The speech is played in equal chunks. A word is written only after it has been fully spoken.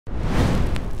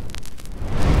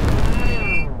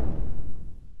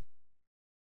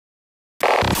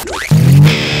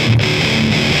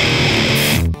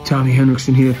Tommy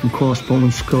Henriksen here from Crossbone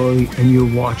and Skully, and you're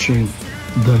watching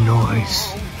The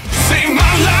Noise. Save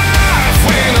my life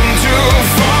when I'm too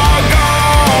far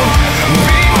gone.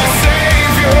 Be my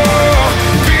savior,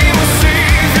 be my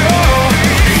savior.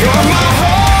 You're my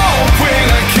hope when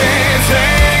I can't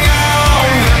hang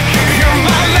on. You're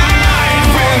my light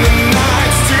when the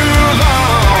night's too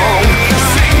long.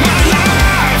 Save my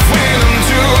life when I'm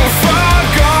too far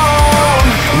gone.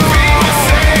 Be my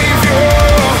savior,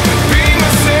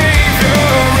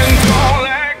 and don't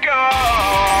let go.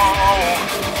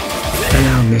 Hey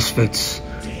now, misfits.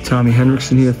 Tommy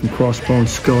Henriksen here from Crossbone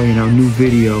Skully, and our new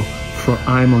video for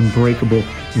I'm Unbreakable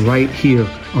right here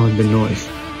on The Noise.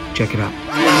 Check it out.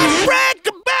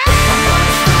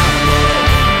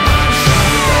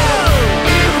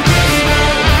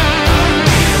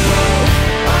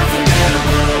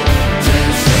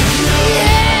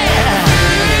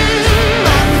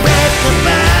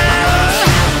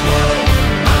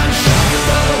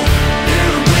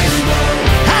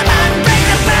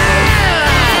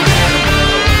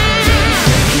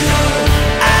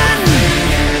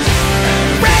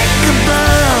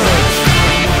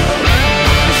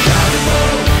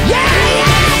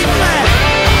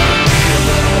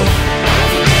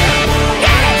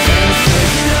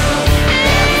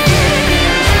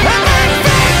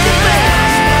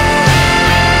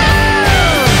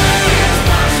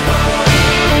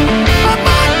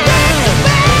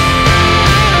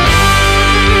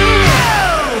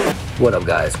 What up,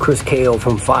 guys? Chris KO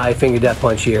from Five Finger Death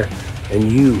Punch here,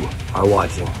 and you are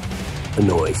watching The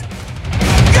Noise.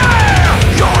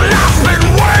 Yeah, your life's been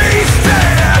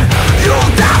wasted.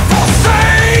 You'll die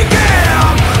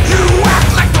forsaken. You act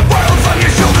like the world's on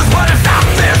your shoulders, but it's not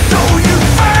there, so you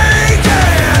fake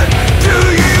it. Do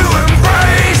you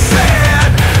embrace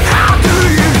it? How do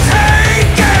you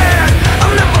take it?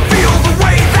 I'll never feel the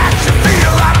way that you feel.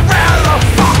 I'd rather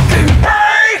fucking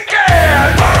break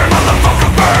it. Burn, motherfucker,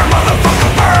 burn,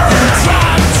 motherfucker, burn. You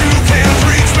try, but you can't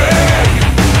reach me.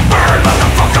 Burn,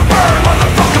 motherfucker, burn,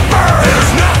 motherfucker, burn.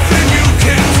 There's nothing you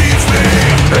can teach me.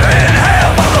 In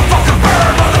hell, motherfucker,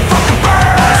 burn, motherfucker,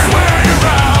 burn. I swear you're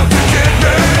out to get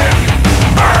me.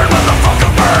 Burn,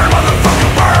 motherfucker, burn, motherfucker,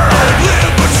 burn. I'll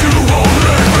live, but you won't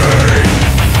let me.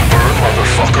 Burn,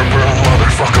 motherfucker, burn,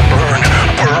 motherfucker, burn.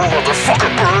 Burn,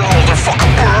 motherfucker, burn,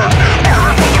 motherfucker, burn.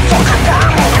 Burn, motherfucker,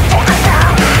 burn, motherfucker,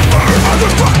 burn. Burn,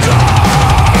 motherfucker.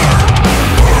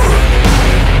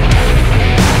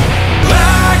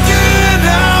 Blacking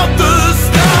out the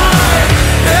sky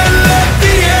and let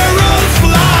the arrows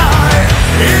fly.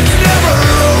 It's never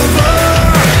over,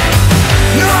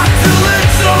 not till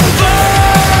it's over.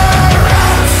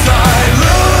 Outside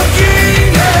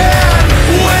looking in,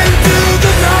 when do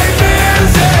the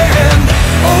nightmares end?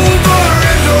 Over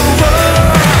and over,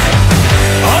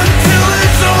 until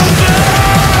it's over.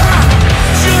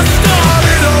 Just start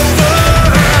it over,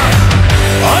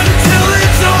 until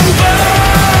it's over.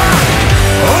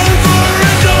 Over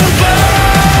and over.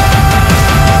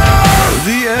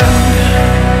 The end.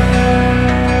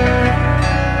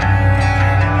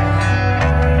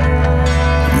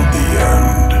 The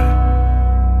end.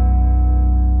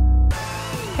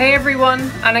 Hey everyone,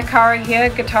 Anakara here,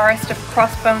 guitarist of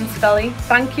Crossbone Skully.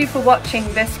 Thank you for watching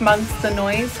this month's The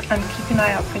Noise, and keep an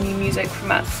eye out for new music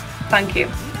from us. Thank you.